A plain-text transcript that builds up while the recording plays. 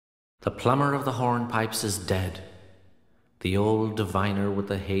The plumber of the hornpipes is dead, the old diviner with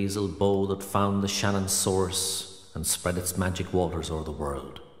the hazel bow that found the Shannon's source and spread its magic waters o'er the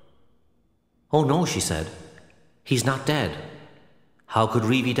world. Oh no, she said, he's not dead. How could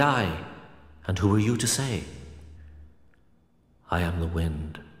Reavy die? And who are you to say? I am the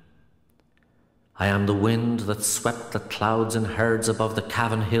wind. I am the wind that swept the clouds in herds above the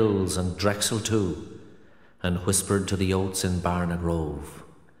Cavan hills and Drexel too, and whispered to the oats in Barna Grove.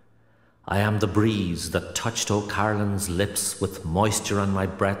 I am the breeze that touched O'Carlin's lips with moisture on my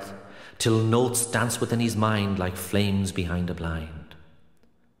breath, till notes danced within his mind like flames behind a blind.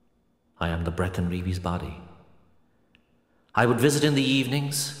 I am the breath in Reavy's body. I would visit in the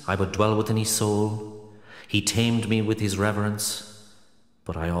evenings, I would dwell within his soul. He tamed me with his reverence,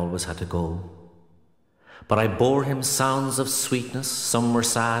 but I always had to go. But I bore him sounds of sweetness, some were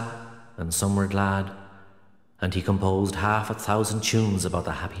sad and some were glad, and he composed 500 tunes about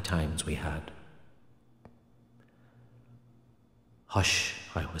the happy times we had. Hush,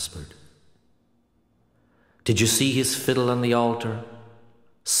 I whispered. Did you see his fiddle on the altar,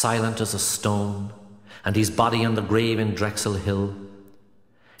 silent as a stone, and his body on the grave in Drexel Hill?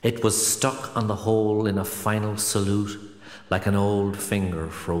 It was stuck on the hole in a final salute, like an old finger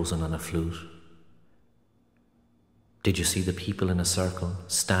frozen on a flute. Did you see the people in a circle,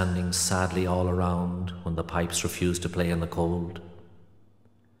 standing sadly all around when the pipes refused to play in the cold?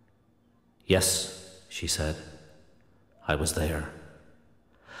 Yes, she said, I was there.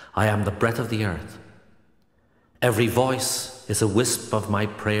 I am the breath of the earth. Every voice is a wisp of my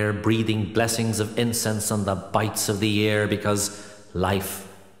prayer, breathing blessings of incense on the bites of the air, because life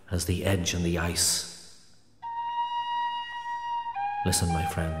has the edge and the ice. Listen, my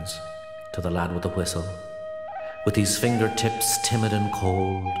friends, to the lad with the whistle, with his fingertips timid and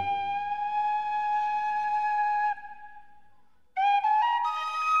cold.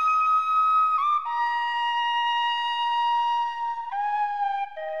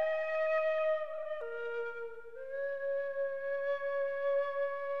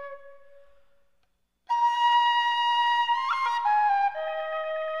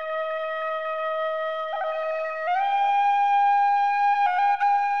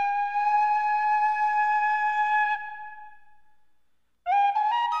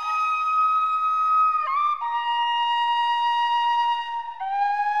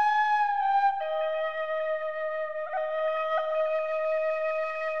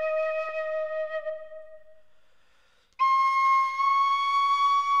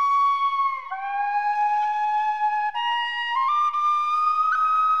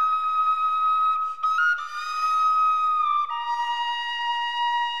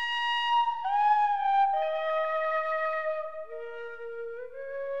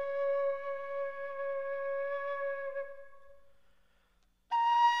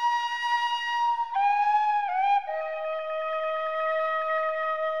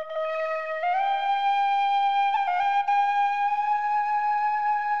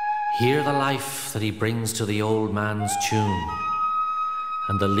 Hear the life that he brings to the old man's tune,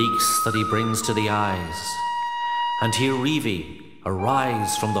 and the leaks that he brings to the eyes, and hear Reavy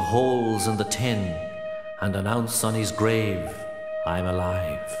arise from the holes in the tin and announce on his grave, I'm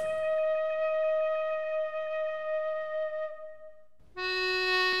alive.